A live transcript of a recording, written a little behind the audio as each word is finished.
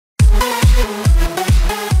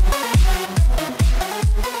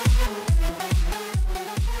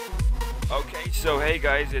Hey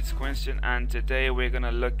guys, it's Winston, and today we're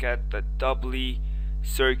gonna look at the doubly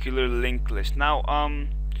circular linked list. Now,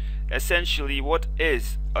 essentially, what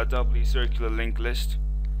is a doubly circular linked list?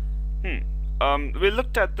 We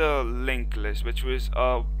looked at the linked list, which was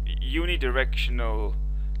a unidirectional,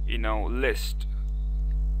 list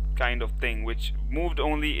kind of thing, which moved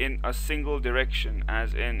only in a single direction.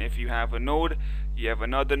 As in, if you have a node, you have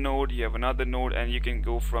another node, you have another node, and you can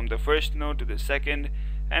go from the first node to the second,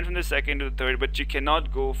 and from the second to the third, but you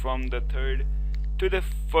cannot go from the third to the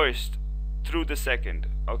first through the second.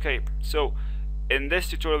 Okay, so in this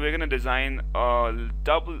tutorial we're going to design a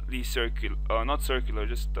doubly circular, not circular,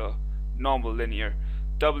 just the normal linear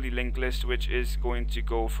doubly linked list, which is going to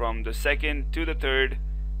go from the second to the third,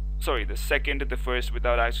 sorry, the second to the first,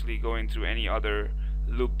 without actually going through any other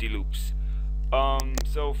loop-de-loops.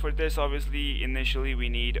 So for this, obviously, initially we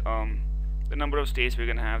need the number of states we're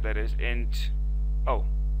going to have, that is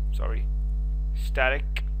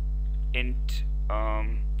static int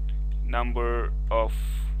number of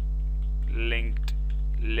linked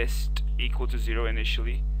list equal to 0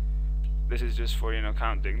 initially. This is just for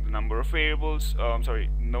counting the number of variables,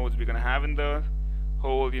 nodes we're gonna have in the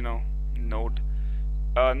whole node.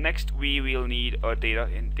 Next we will need a data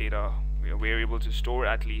variable to store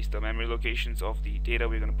at least the memory locations of the data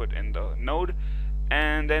we're gonna put in the node,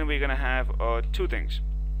 and then we're gonna have two things.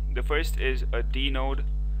 The first is a D node.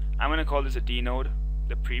 I'm gonna call this a D node,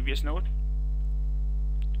 the previous node,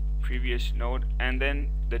 and then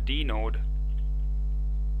the D node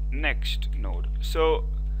next node. So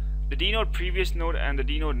the D node previous node and the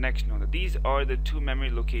D node next node, these are the two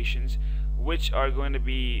memory locations which are going to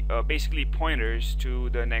be basically pointers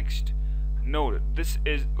to the next node. This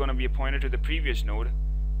is going to be a pointer to the previous node,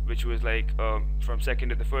 which was like from second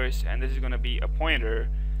to the first, and this is going to be a pointer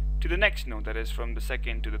to the next node, that is from the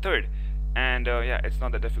second to the third. And yeah, it's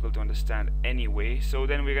not that difficult to understand anyway. So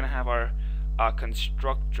then we're gonna have our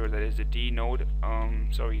constructor, that is the D node,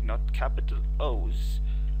 not capital O's,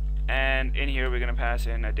 and in here we're gonna pass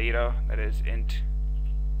in a data, that is int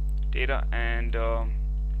data, and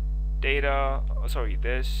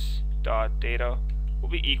this dot data will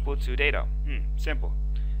be equal to data. Simple.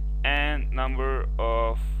 And number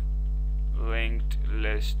of linked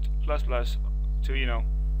list plus to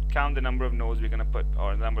count the number of nodes we're going to put,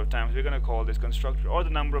 or the number of times we're going to call this constructor, or the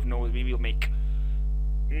number of nodes we will make.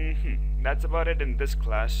 That's about it in this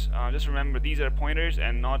class. Just remember, these are pointers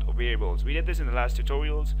and not variables. We did this in the last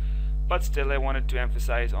tutorials, but still I wanted to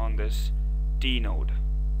emphasize on this D node.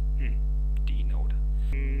 D node.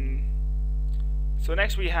 So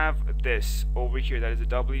next we have this over here, that is a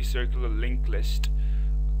doubly circular linked list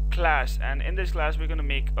class, and in this class we're going to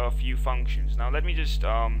make a few functions. Now let me just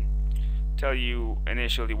tell you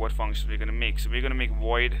initially what functions we're going to make. So we're going to make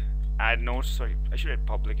void add nodes. Sorry, I should add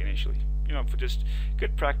public initially, for just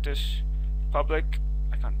good practice. Public,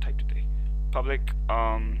 I can't type today. Public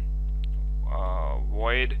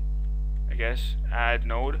void, I guess, add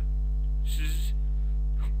node,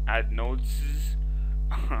 add nodes,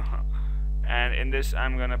 and in this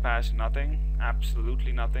I'm gonna pass nothing,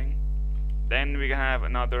 absolutely nothing. Then we can have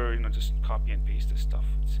another, just copy and paste this stuff.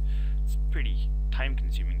 It's pretty time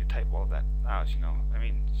consuming to type all that out, I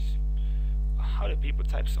mean, how do people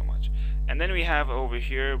type so much? And then we have over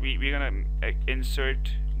here, we're gonna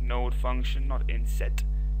insert node function, not insert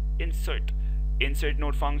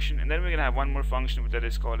node function, and then we're gonna have one more function that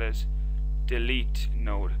is called as delete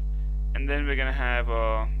node, and then we're gonna have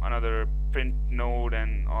another print node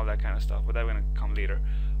and all that kind of stuff, but that's gonna come later.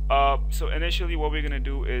 So initially what we're gonna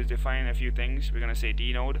do is define a few things. We're gonna say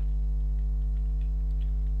D node,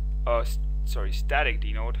 static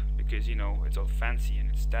D node, because it's all fancy and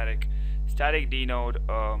it's static. Static D node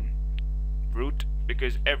root,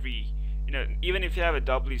 because every even if you have a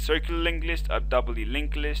doubly circular linked list, a doubly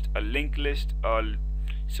linked list, a linked list, a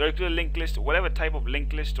circular linked list, whatever type of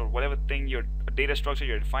linked list or whatever thing your data structure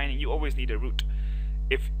you're defining, you always need a root.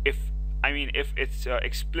 If it's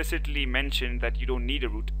explicitly mentioned that you don't need a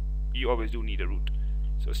root, you always do need a root.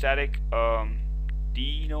 So static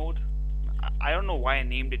D node, I don't know why I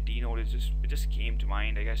named it D node, it just came to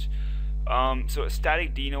mind, I guess. So a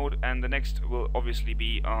static D node, and the next will obviously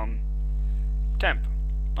be temp.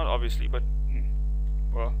 Not obviously, but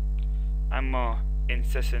well, I'm a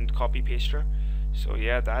incessant copy paster, so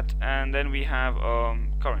yeah, that. And then we have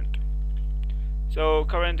current. So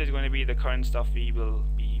current is going to be the current stuff we will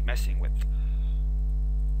be messing with.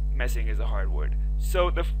 Messing is a hard word. So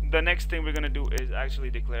the next thing we're going to do is actually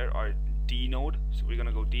declare our D node. So we're going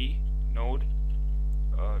to go D node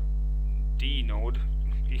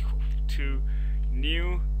equal to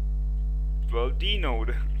new D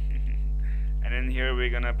node and then here we're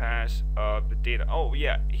gonna pass the data. Oh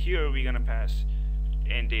yeah, here we're gonna pass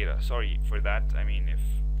in data. Sorry for that. I mean, if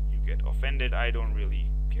you get offended, I don't really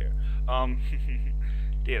care.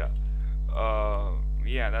 Data.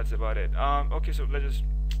 Yeah, that's about it. Okay, so let's just,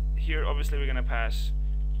 here obviously we're gonna pass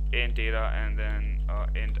in data and then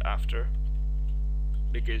int after,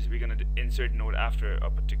 because we're gonna insert node after a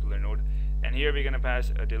particular node. And here we're gonna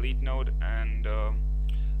pass a delete node, and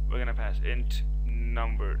we're gonna pass int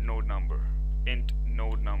number, node number, int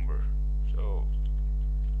node number. So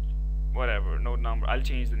whatever, node number. I'll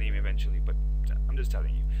change the name eventually, but I'm just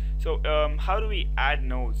telling you. So how do we add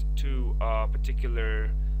nodes to a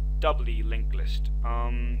particular doubly linked list?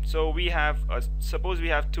 So we have suppose we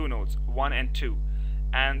have two nodes, 1 and 2,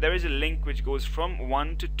 and there is a link which goes from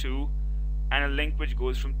 1 to 2 and a link which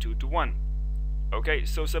goes from 2 to 1. Okay,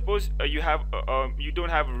 so suppose you have you don't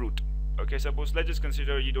have a root. Okay, suppose, let's just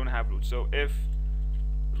consider you don't have root. So if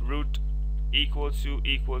root equals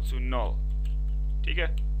to null, okay,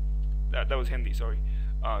 that was Hindi, sorry.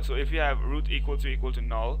 So if you have root equal to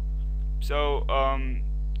null, so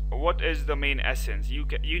what is the main essence? You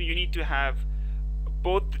need to have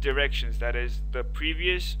both the directions, that is the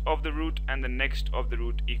previous of the root and the next of the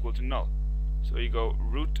root, equal to null. So you go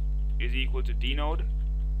root is equal to dnode,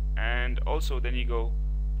 and also then you go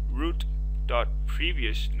root dot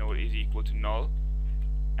previous node is equal to null,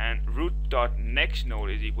 and root dot next node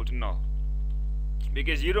is equal to null,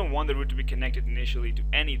 because you don't want the root to be connected initially to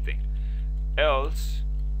anything else.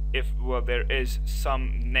 If there is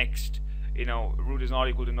some next, root is not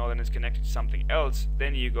equal to null and it's connected to something else,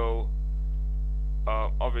 then you go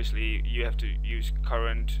obviously you have to use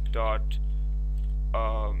current dot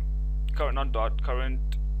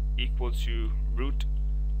current equal to root,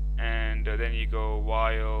 and then you go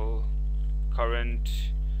while current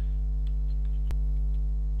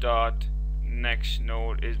dot next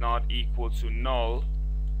node is not equal to null,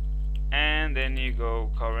 and then you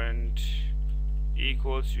go current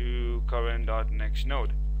equal to current dot next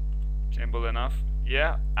node. Simple enough.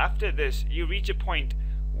 Yeah, after this you reach a point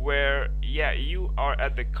where, yeah, you are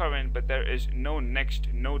at the current but there is no next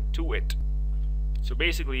node to it. So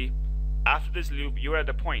basically after this loop you're at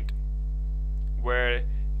the point where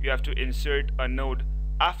you have to insert a node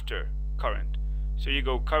after current. So you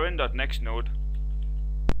go current dot next node.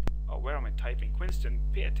 Oh, where am I typing? Quinston,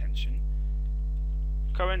 pay attention.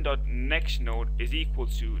 Current dot next node is equal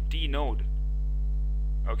to dnode.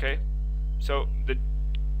 Okay, so the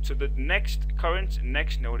next current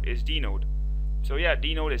next node is dnode. So yeah,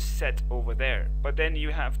 dnode is set over there, but then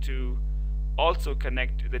you have to also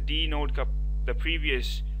connect the dnode, the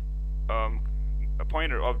previous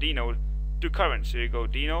pointer of dnode, to current. So you go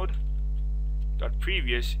dnode dot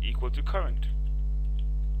previous equal to current,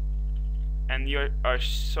 and you are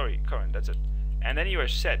sorry, current, that's it, and then you are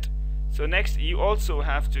set. So next you also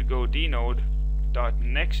have to go dnode dot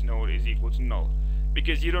next node is equal to null,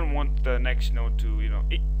 because you don't want the next node to,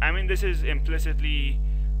 I mean, this is implicitly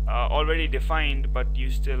already defined, but you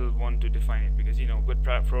still want to define it, because good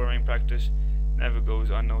programming practice never goes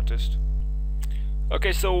unnoticed.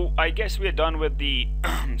 Okay, so I guess we are done with the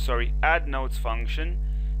sorry, add nodes function.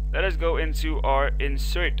 Let us go into our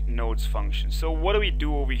insert nodes function. So what do we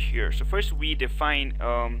do over here? So first we define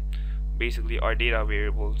basically our data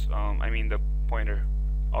variables, I mean the pointer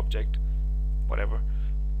object, whatever.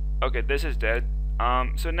 Okay, this is dead.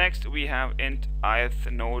 So next we have int ith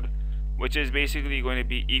node, which is basically going to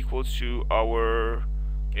be equal to our,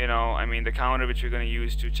 I mean the counter which we're going to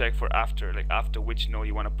use to check for after, like after which node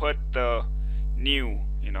you want to put the new,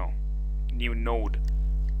 new node,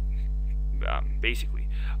 basically.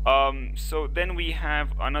 So then we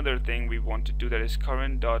have another thing we want to do, that is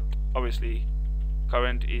current dot, obviously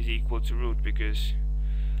current is equal to root, because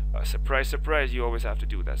surprise surprise, you always have to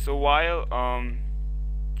do that. So while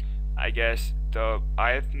I guess the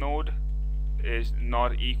ith node is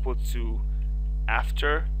not equal to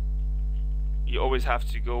after, you always have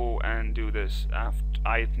to go and do this after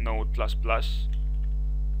ith node plus plus,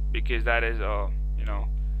 because that is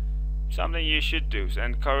something you should do.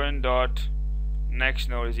 And current dot next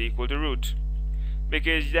node is equal to root,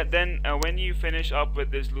 because then when you finish up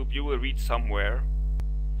with this loop you will reach somewhere.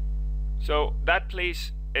 So that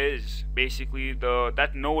place is basically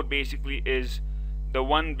that node basically is the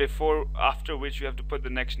one before, after which you have to put the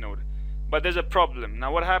next node. But there's a problem.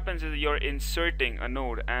 Now what happens is you're inserting a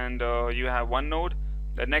node, and you have one node,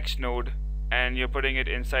 the next node, and you're putting it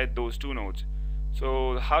inside those two nodes.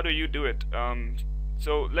 So how do you do it?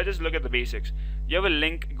 So let's just look at the basics. You have a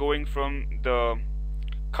link going from the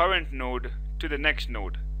current node to the next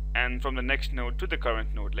node, and from the next node to the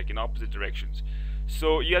current node, like in opposite directions.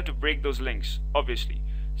 So you have to break those links, obviously.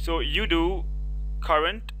 So you do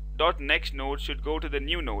current dot next node should go to the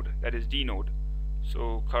new node, that is D node.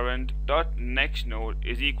 So current dot next node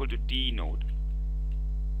is equal to D node,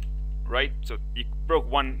 right? So you broke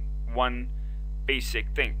one basic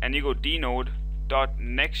thing, and you go D node dot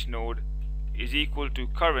next node is equal to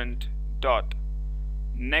current dot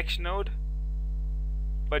next node,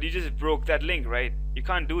 but you just broke that link, right? You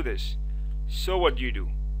can't do this. So what do?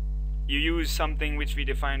 You use something which we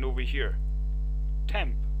defined over here,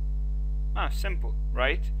 temp. Simple,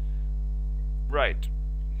 right? Right,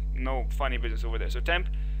 no funny business over there. So temp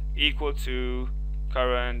equal to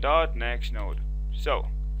current dot next node. So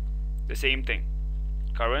the same thing,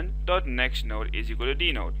 current dot next node is equal to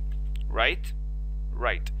D node, right?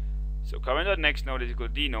 Right. So current dot next node is equal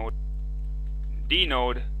to D node. D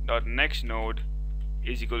node dot next node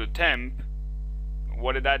is equal to temp.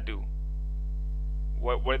 What did that do?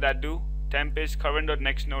 What did that do? Temp is current dot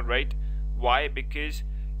next node, right? Why? Because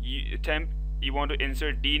you want to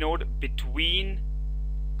insert D node between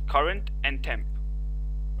current and temp.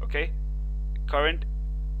 Okay? Current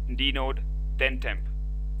D node then temp.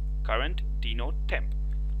 Current D node temp.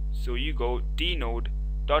 So you go D node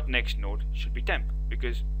dot next node should be temp,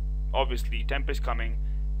 because obviously temp is coming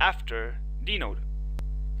after D node.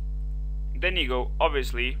 Then you go,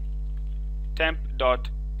 obviously, temp dot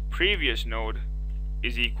previous node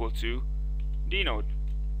is equal to D node,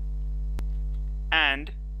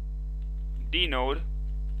 and D node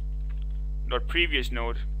dot previous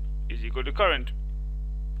node is equal to current.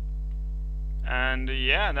 And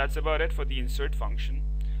yeah, that's about it for the insert function.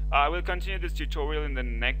 I will continue this tutorial in the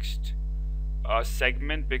next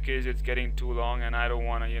segment, because it's getting too long and I don't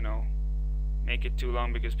want to, make it too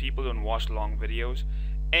long, because people don't watch long videos.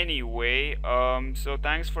 Anyway, so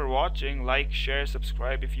thanks for watching. Like, share,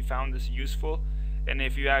 subscribe if you found this useful, and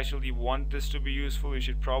if you actually want this to be useful, you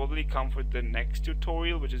should probably come for the next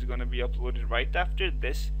tutorial, which is going to be uploaded right after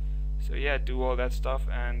this. So yeah, do all that stuff,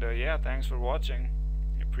 and yeah, thanks for watching.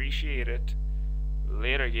 Appreciate it.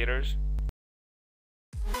 Later, gators.